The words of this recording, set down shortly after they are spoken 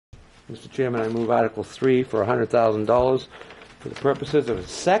Mr. Chairman, I move Article 3 for $100,000 for the purposes of a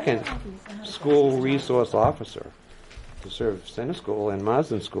second school resource officer to serve Center School and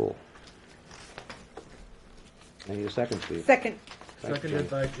Marsden School. I need a second, Steve. Second. Seconded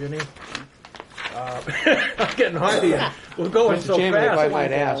by Ginny. I'm getting hard here. We're going Mr. so Chairman, fast. if I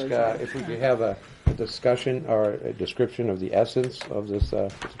might ask, if we could have a discussion or a description of the essence of this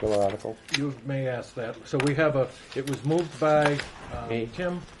particular article. You may ask that. So we have it was moved by Me.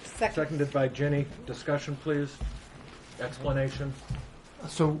 Tim, seconded by Ginny. Discussion, please. Explanation.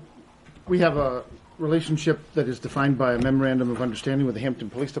 So we have a relationship that is defined by a memorandum of understanding with the Hampton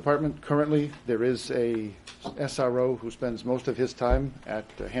Police Department. Currently, there is a SRO who spends most of his time at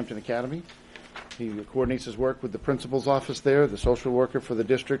Hampton Academy. He coordinates his work with the principal's office there, the social worker for the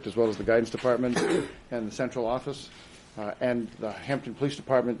district, as well as the guidance department and the central office. And the Hampton Police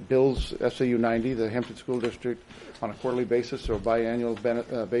Department bills SAU90, the Hampton School District, on a quarterly basis or biannual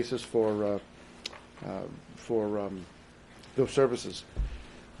basis for those services.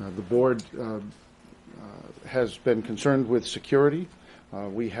 The board has been concerned with security.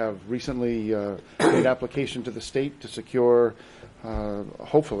 We have recently made application to the state to secure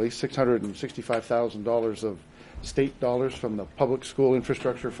hopefully $665,000 of state dollars from the Public School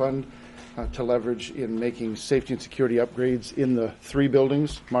Infrastructure Fund to leverage in making safety and security upgrades in the three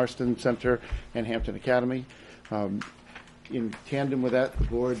buildings, Marston Center and Hampton Academy. In tandem with that, the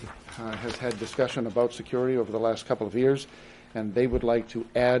board has had discussion about security over the last couple of years, and they would like to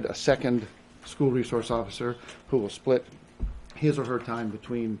add a second school resource officer who will split his or her time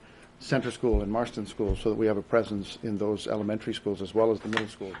between Center School and Marston School so that we have a presence in those elementary schools as well as the middle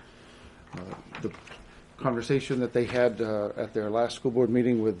school. The conversation that they had at their last school board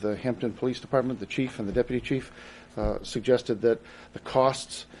meeting with the Hampton Police Department, the chief and the deputy chief, suggested that the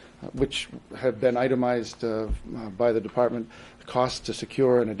costs, which have been itemized by the department, the costs to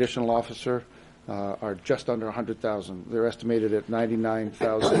secure an additional officer are just under $100,000. They're estimated at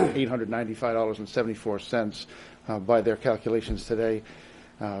 $99,895.74 by their calculations today.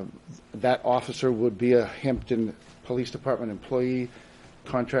 That officer would be a Hampton Police Department employee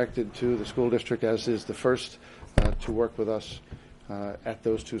contracted to the school district, as is the first to work with us at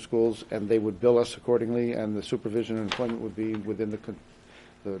those two schools, and they would bill us accordingly, and the supervision and employment would be within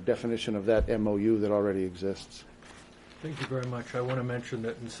the definition of that MOU that already exists. Thank you very much. I want to mention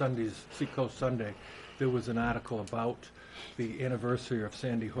that in Sunday's Seacoast Sunday, there was an article about the anniversary of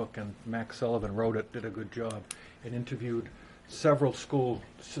Sandy Hook, and Max Sullivan wrote it, did a good job, and interviewed several school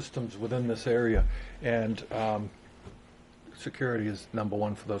systems within this area, and security is number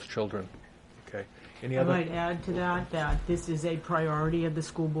one for those children. Okay. Any other? I might add to that this is a priority of the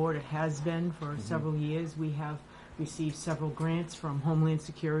school board. It has been for several years. We have received several grants from Homeland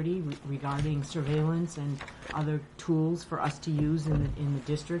Security regarding surveillance and other tools for us to use in the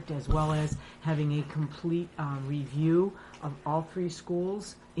district, as well as having a complete review of all three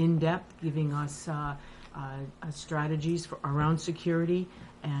schools in depth, giving us strategies around security.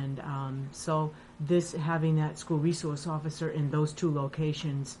 And so this, having that school resource officer in those two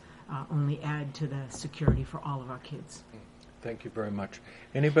locations only add to the security for all of our kids. Thank you very much.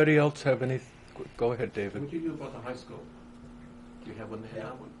 Anybody else have any? Go ahead, David. What do you do about the high school? Do you have one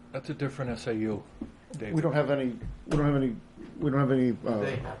there? That's a different SAU, David. We don't have any. They have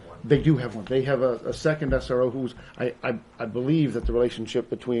one. They do have one. They have a second SRO who's. I believe that the relationship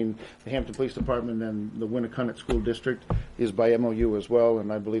between the Hampton Police Department and the Winnicott School District is by MOU as well,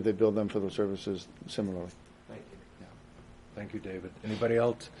 and I believe they bill them for those services similarly. Thank you. Yeah. Thank you, David. Anybody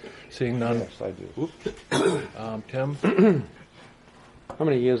else? Seeing none. Yes, I do. Tim? How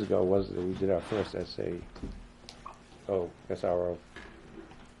many years ago was it that we did our first SRO,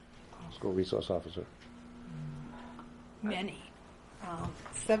 school resource officer? Many.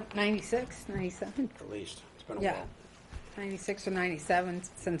 96, 97? At least. It's been a Yeah. while. 96 or 97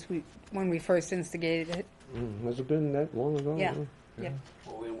 when we first instigated it. Has it been that long ago? Yeah. Yep.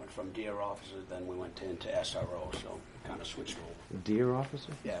 Well, we went from deer officers, then we went into SRO, so kind of switched over. Deer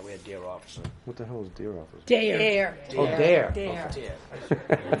officer? Yeah, we had deer officer. What the hell is deer officer? Dare. Oh, dare. Dare. Deer.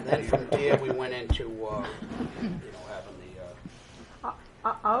 And then from deer, we went into,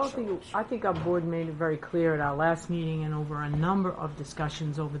 having I think our board made it very clear at our last meeting and over a number of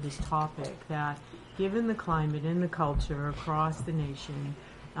discussions over this topic that given the climate and the culture across the nation,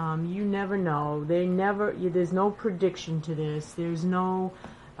 you never know. There's no prediction to this. There's no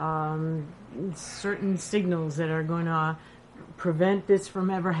certain signals that are going to prevent this from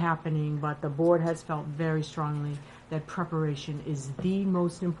ever happening, but the board has felt very strongly that preparation is the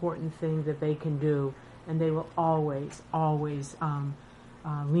most important thing that they can do, and they will always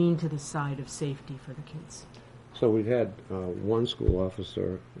lean to the side of safety for the kids. So we've had one school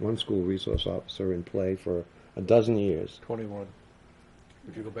resource officer in play for a dozen years. 21.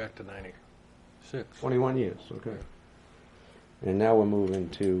 If you go back to 96. 21 years, okay. And now we're moving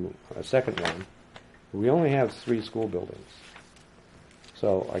to a second one. We only have 3 school buildings.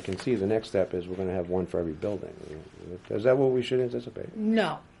 So I can see the next step is we're going to have one for every building. Is that what we should anticipate?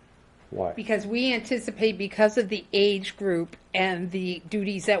 No, Why? because we anticipate, because of the age group and the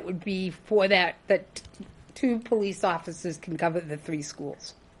duties that would be for that 2 police officers can cover the 3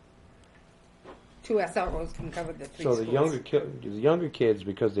 schools. 2 SROs can cover the 3 So schools. the younger kids,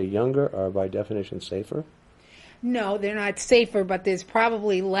 because they're younger, are by definition safer? No, they're not safer, but there's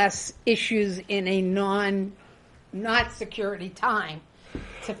probably less issues in a not security time.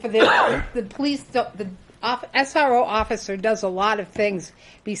 So for the police, the SRO officer does a lot of things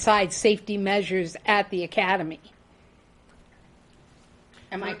besides safety measures at the academy.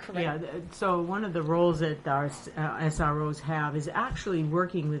 Am I correct? Yeah, so one of the roles that our SROs have is actually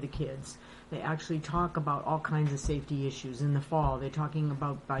working with the kids. They actually talk about all kinds of safety issues. In the fall, they're talking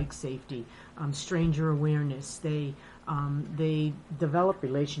about bike safety, stranger awareness. They develop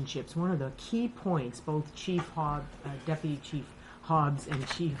relationships. One of the key points, both Deputy Chief Hobbs and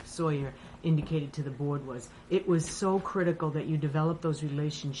Chief Sawyer indicated to the board, was it was so critical that you develop those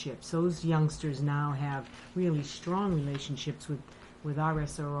relationships. Those youngsters now have really strong relationships with our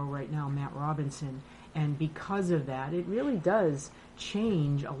SRO right now, Matt Robinson. And because of that, it really does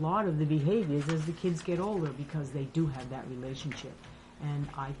change a lot of the behaviors as the kids get older, because they do have that relationship. And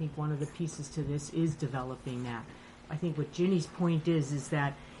I think one of the pieces to this is developing that. I think what Ginny's point is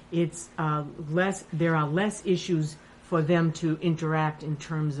that it's there are less issues for them to interact in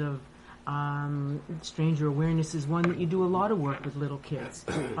terms of stranger awareness is one that you do a lot of work with little kids.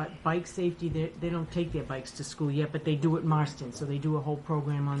 But bike safety, they don't take their bikes to school yet, but they do at Marston, so they do a whole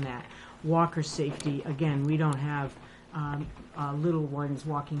program on that. Walker safety, again, we don't have little ones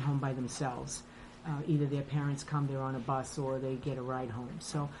walking home by themselves. Either their parents come, they're on a bus, or they get a ride home.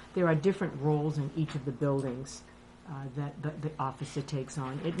 So there are different roles in each of the buildings that the officer takes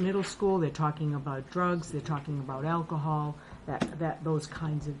on. At middle school, they're talking about drugs, they're talking about alcohol, those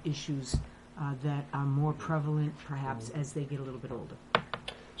kinds of issues that are more prevalent, perhaps, as they get a little bit older.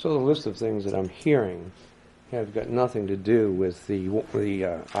 So the list of things that I'm hearing have got nothing to do with the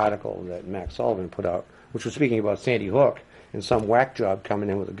article that Max Sullivan put out, which was speaking about Sandy Hook and some whack job coming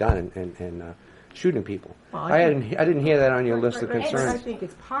in with a gun and shooting people. Well, I didn't hear that on your list of I concerns. think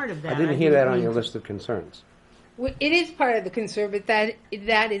it's part of that. I didn't hear that on your list of concerns. Well, it is part of the concern, but that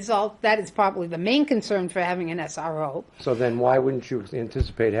is probably the main concern for having an SRO. So then why wouldn't you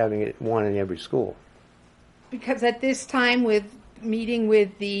anticipate having one in every school? Because at this time, with meeting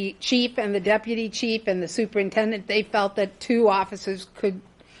with the chief and the deputy chief and the superintendent, they felt that 2 officers could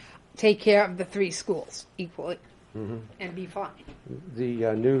take care of the 3 schools equally and be fine.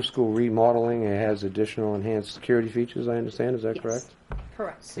 The new school remodeling has additional enhanced security features, I understand. Is that Yes. correct?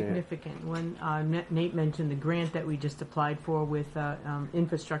 Correct. Significant. When Nate mentioned the grant that we just applied for with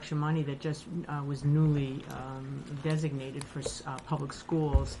infrastructure money that just was newly designated for public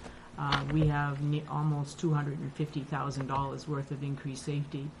schools, we have almost $250,000 worth of increased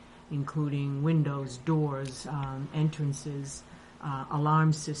safety, including windows, doors, entrances,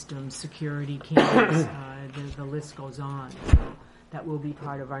 alarm systems, security cameras. The list goes on. So that will be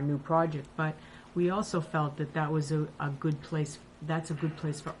part of our new project. But we also felt that was a good place. That's a good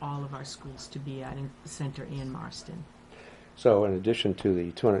place for all of our schools to be at, in Center and Marston. So in addition to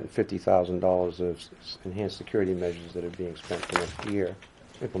the $250,000 of enhanced security measures that are being spent for next year,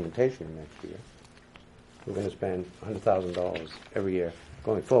 implementation next year, we're going to spend $100,000 every year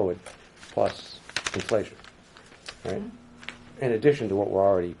going forward, plus inflation, right? In addition to what we're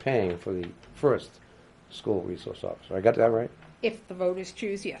already paying for the first school resource officer. I got that right? If the voters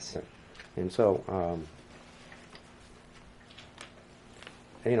choose, yes. Okay. And so,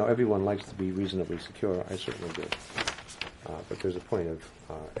 everyone likes to be reasonably secure. I certainly do. But there's a point of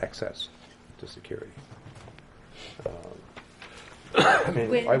excess to security.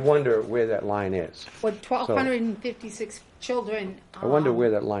 And I wonder where that line is. With 1,256 children. I wonder where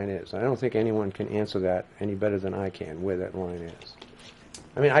that line is. I don't think anyone can answer that any better than I can, where that line is.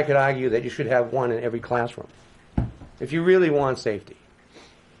 I mean, I could argue that you should have one in every classroom, if you really want safety.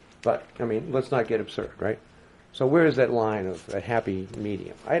 But, I mean, let's not get absurd, right? So where is that line of a happy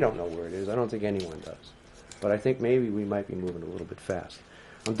medium? I don't know where it is. I don't think anyone does. But I think maybe we might be moving a little bit fast.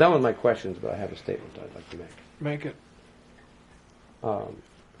 I'm done with my questions, but I have a statement I'd like to make. Make it. I'm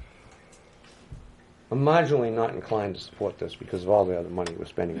marginally not inclined to support this because of all the other money we're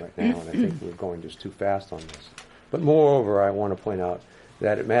spending right now, and I think we're going just too fast on this. But moreover, I want to point out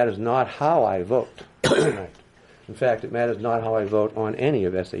that it matters not how I vote tonight. In fact, it matters not how I vote on any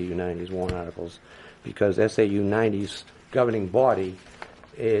of SAU90's warrant articles, because SAU90's governing body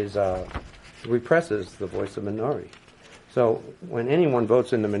is represses the voice of minority. So when anyone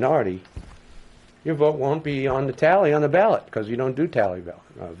votes in the minority, your vote won't be on the tally on the ballot, because you don't do tally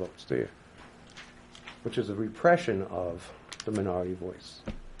votes, do you? Which is a repression of the minority voice.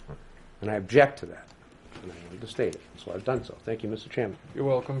 And I object to that. And I wanted to state it. So I've done so. Thank you, Mr. Chairman. You're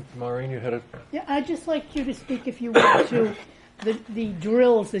welcome. Maureen, you had a... Yeah, I'd just like you to speak, if you would, to the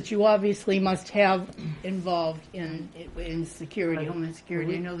drills that you obviously must have involved in security, homeland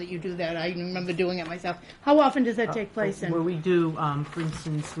security. I know that you do that. I remember doing it myself. How often does that take place? Where we do, for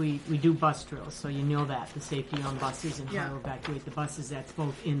instance, we do bus drills, so you know that, the safety on buses and how to evacuate the buses. That's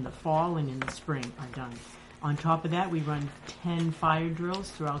both in the fall and in the spring are done. On top of that, we run 10 fire drills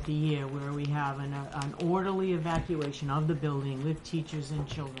throughout the year where we have an orderly evacuation of the building with teachers and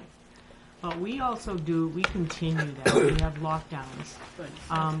children. But we also we continue that. We have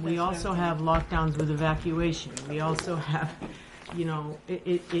lockdowns. We also have lockdowns with evacuation. We also have, you know,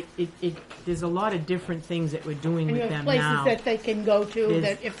 there's a lot of different things that we're doing And with you have them places now. that they can go to. There's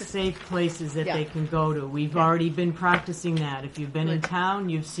That if safe places that Yeah. they can go to. We've already been practicing that. If you've been in town,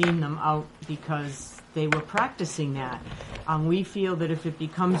 you've seen them out because they were practicing that. We feel that if it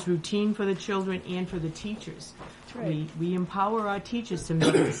becomes routine for the children and for the teachers, right. we empower our teachers to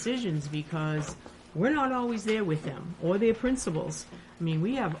make decisions because we're not always there with them or their principals. I mean,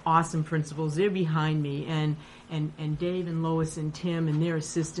 we have awesome principals. They're behind me, and Dave and Lois and Tim and their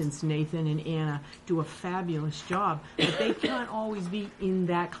assistants, Nathan and Anna, do a fabulous job. But they can't always be in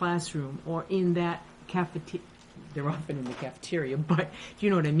that classroom or in that cafeteria. They're often in the cafeteria, but you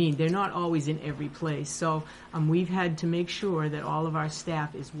know what I mean. They're not always in every place. So we've had to make sure that all of our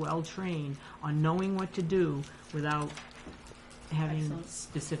staff is well trained on knowing what to do without having Excellent.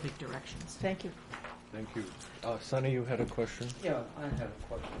 specific directions. Thank you. Thank you. Sonny, you had a question? Yeah, I had a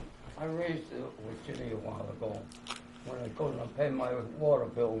question. I raised it with Ginny a while ago. When I go to pay my water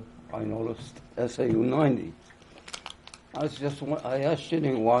bill, I noticed SAU90. I asked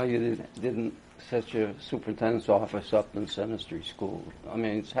Ginny why you didn't set your superintendent's office up in Center Street School. I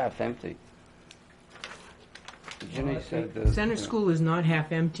mean, it's half empty. Ginny said that Center School is not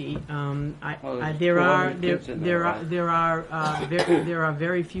half empty. there's There 200 kids in there, right? there are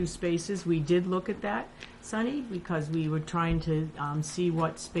very few spaces. We did look at that, Sonny, because we were trying to see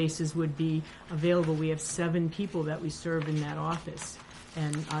what spaces would be available. We have 7 people that we serve in that office,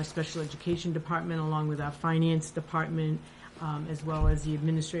 and our special education department, along with our finance department, as well as the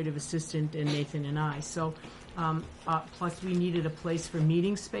administrative assistant and Nathan and I. So. Plus, we needed a place for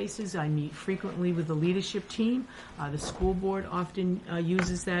meeting spaces. I meet frequently with the leadership team. The school board often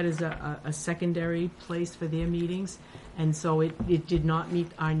uses that as a secondary place for their meetings, and so it did not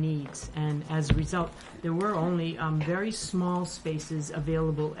meet our needs. And as a result, there were only very small spaces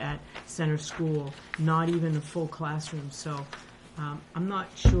available at Center School, not even a full classroom. So I'm not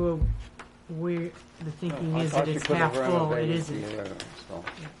sure where the thinking is that it's half full. It isn't.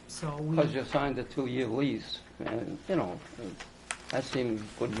 So because you signed a 2-year lease, and you know that seemed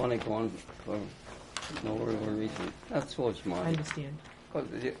good money going for no real reason. That's what's I mine. understand. Because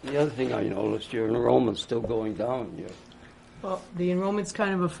the other thing I noticed, your enrollment's still going down. Well, the enrollment's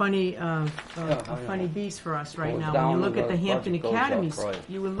kind of a funny, I funny know. beast for us right Well, now. it's When you down look and at the the Hampton budget goes up, Academy, right.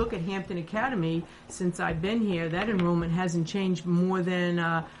 you would look at Hampton Academy. Since I've been here, that enrollment hasn't changed more than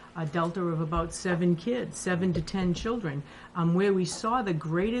a delta of about 7 kids, 7 to 10 children. Where we saw the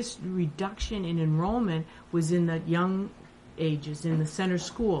greatest reduction in enrollment was in the young ages in the center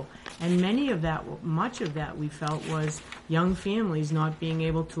school, and much of that we felt was young families not being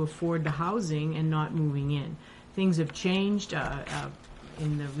able to afford the housing and not moving in. Things have changed.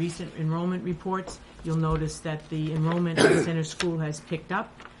 In the recent enrollment reports, you'll notice that the enrollment at center school has picked up,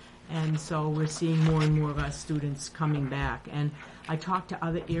 and so we're seeing more and more of our students coming back. And I talked to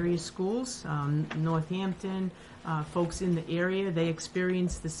other area schools, Northampton, folks in the area. They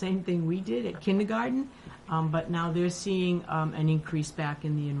experienced the same thing we did at kindergarten, but now they're seeing an increase back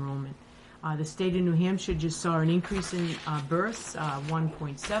in the enrollment. The state of New Hampshire just saw an increase in births,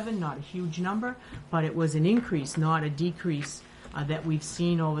 1.7, not a huge number, but it was an increase, not a decrease that we've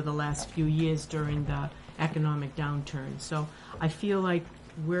seen over the last few years during the economic downturn. So I feel like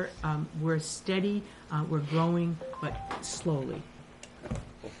we're steady, we're growing, but slowly.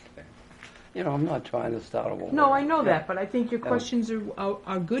 You know, I'm not trying to start a war. No, I know that, but I think your questions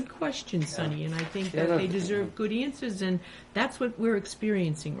are good questions, Sonny, and I think that they deserve good answers, and that's what we're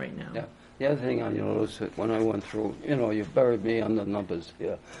experiencing right now. Yeah. The other thing I noticed that when I went through, you know, you buried me on the numbers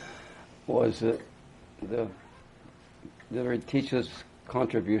here, was that the teachers'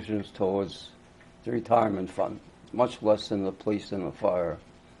 contributions towards the retirement fund much less than the police and the fire.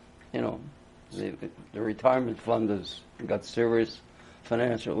 You know, the retirement fund has got serious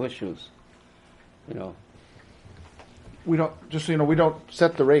financial issues. You know, We don't, just so you know, we don't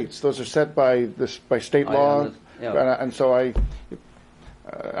set the rates. Those are set by state law. And so I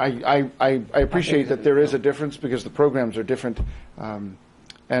appreciate that there is a difference because the programs are different. And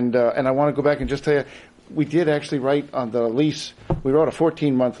I want to go back and just tell you, we did actually write on the lease, we wrote a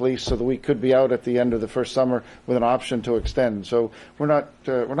 14-month lease so that we could be out at the end of the first summer with an option to extend. So we're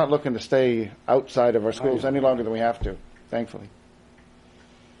not looking to stay outside of our schools any longer than we have to, thankfully.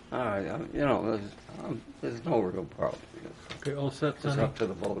 all right, you know, there's no real problem. Okay, all set, It's Sonny? up to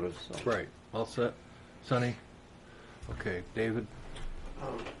the voters. So. Right, all set. Sonny? Okay, David?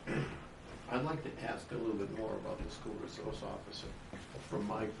 I'd like to ask a little bit more about the school resource officer from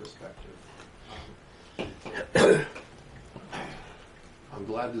my perspective. I'm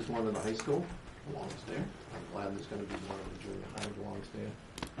glad there's one in the high school, belongs there. I'm glad there's going to be one in the junior high, belongs there.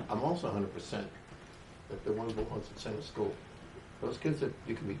 I'm also 100% that the one belongs at center school. Those kids, that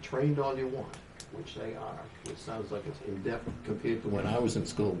you can be trained all you want, which they are, which sounds like it's in-depth compared to when I was in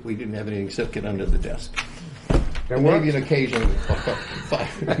school. We didn't have anything except get under the desk. And maybe an occasional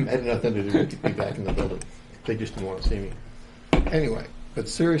five. I had nothing to do with be back in the building. They just didn't want to see me. Anyway, but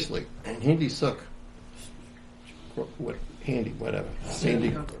seriously, and Handy Sook, whatever,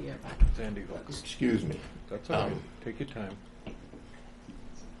 Sandy, Sandy Hook. excuse me. That's all right. Take your time.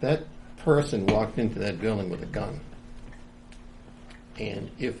 That person walked into that building with a gun.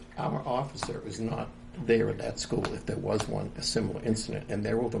 And if our officer is not there at that school, if there was a similar incident, and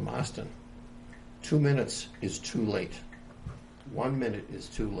they're over Marston, 2 minutes is too late. 1 minute is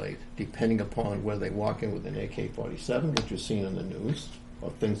too late, depending upon whether they walk in with an AK-47, which is seen in the news, or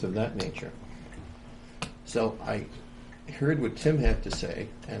things of that nature. So I heard what Tim had to say,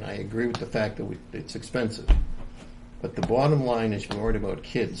 and I agree with the fact that it's expensive. But the bottom line is, you're worried about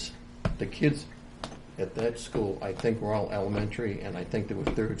kids. The kids at that school, I think, were all elementary, and I think there were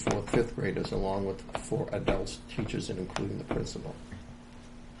 3rd, 4th, 5th graders, along with 4 adults, teachers, and including the principal.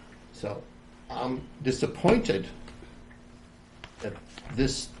 So I'm disappointed that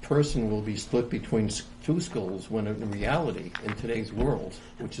this person will be split between 2 schools when in reality, in today's world,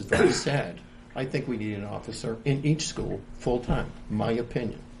 which is very sad, I think we need an officer in each school full-time, my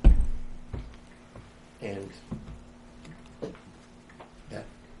opinion. And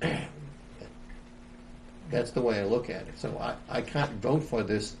that's the way I look at it. So I can't vote for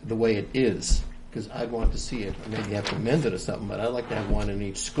this the way it is, because I'd want to see it, or maybe have to amend it or something, but I'd like to have one in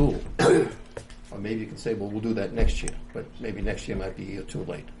each school. Or maybe you can say, well, we'll do that next year, but maybe next year might be a year too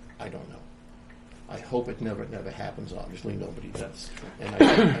late. I don't know. I hope it never happens. Obviously, nobody does. And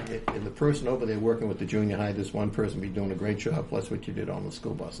and the person over there working with the junior high, this one person be doing a great job, plus what you did on the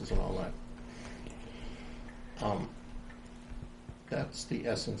school buses and all that. That's the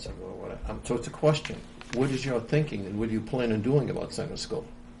essence of what so it's a question. What is your thinking, and what do you plan on doing about center school?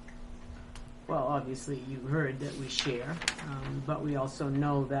 Well, obviously, you heard that we share, but we also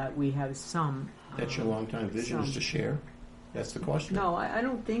know that we have some. That's your long-time vision, is to share? That's the question? No, I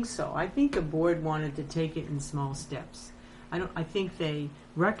don't think so. I think the board wanted to take it in small steps. I think they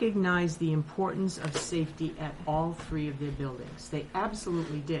recognize the importance of safety at all 3 of their buildings. They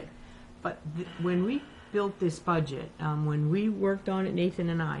absolutely did. But when we built this budget, when we worked on it, Nathan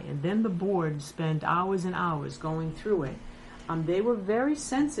and I, and then the board spent hours and hours going through it, they were very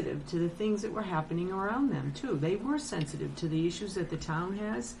sensitive to the things that were happening around them, too. They were sensitive to the issues that the town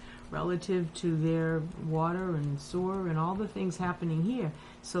has relative to their water and sewer and all the things happening here.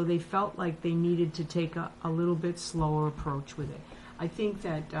 So they felt like they needed to take a little bit slower approach with it. I think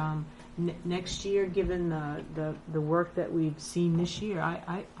that next year, given the work that we've seen this year,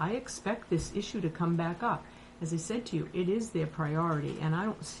 I expect this issue to come back up. As I said to you, it is their priority, and I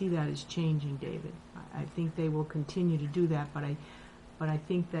don't see that as changing, David. I think they will continue to do that, but I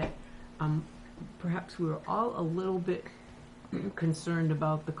think that perhaps we were all a little bit concerned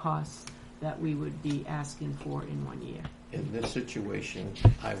about the costs that we would be asking for in 1 year. In this situation,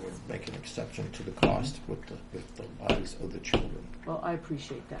 I would make an exception to the cost with the lives of the children, Well, I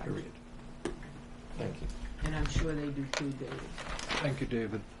appreciate that. period. Thank you. And I'm sure they do too, David. Thank you,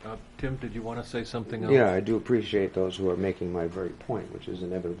 David. Tim, did you want to say something else? Yeah, I do appreciate those who are making my very point, which is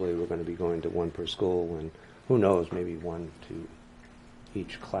inevitably we're going to be going to 1 per school, and who knows, maybe 1 to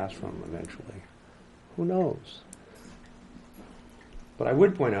each classroom eventually. Who knows? But I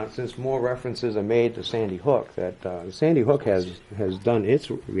would point out, since more references are made to Sandy Hook, that Sandy Hook has done its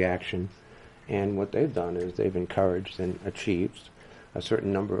reaction, and what they've done is they've encouraged and achieved a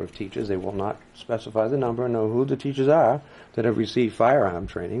certain number of teachers. They will not specify the number, know who the teachers are, that have received firearm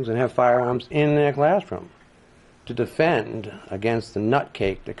trainings and have firearms in their classroom. to defend against the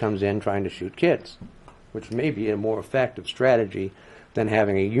nutcake that comes in trying to shoot kids, which may be a more effective strategy than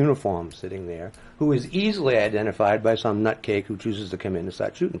having a uniform sitting there who is easily identified by some nutcake who chooses to come in and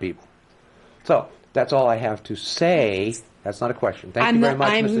start shooting people. So that's all I have to say. That's not a question. Thank you very much,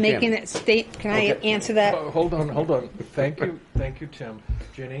 Mr. I'm Chairman. making it state. Can I answer that? Hold on. Thank you, Tim.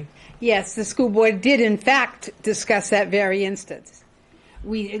 Ginny? Yes, the school board did in fact discuss that very instance.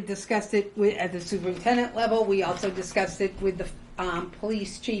 We discussed it at the superintendent level. We also discussed it with the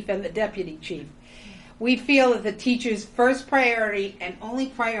police chief and the deputy chief. We feel that the teacher's first priority and only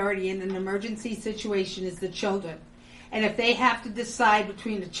priority in an emergency situation is the children. And if they have to decide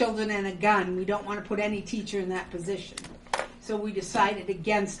between the children and a gun, we don't want to put any teacher in that position. So we decided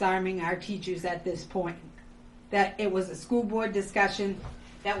against arming our teachers at this point. That it was a school board discussion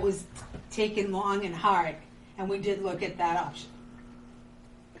that was taken long and hard, and we did look at that option.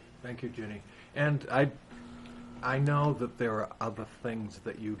 Thank you, Ginny. And I know that there are other things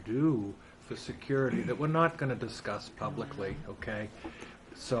that you do for security that we're not going to discuss publicly, okay?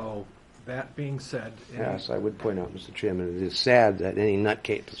 So, that being said... Yes, I would point out, Mr. Chairman, it is sad that any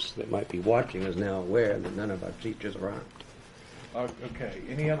nutcapes that might be watching is now aware that none of our teachers are armed. Okay,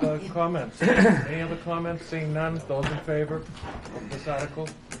 any other comments? Any other comments? Seeing none, those in favor of this article,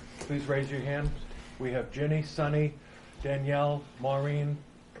 please raise your hand. We have Ginny, Sunny, Danielle, Maureen,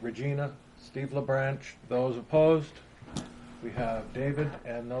 Regina, Steve LaBranch. Those opposed? We have David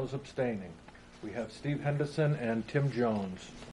and those abstaining. We have Steve Henderson and Tim Jones.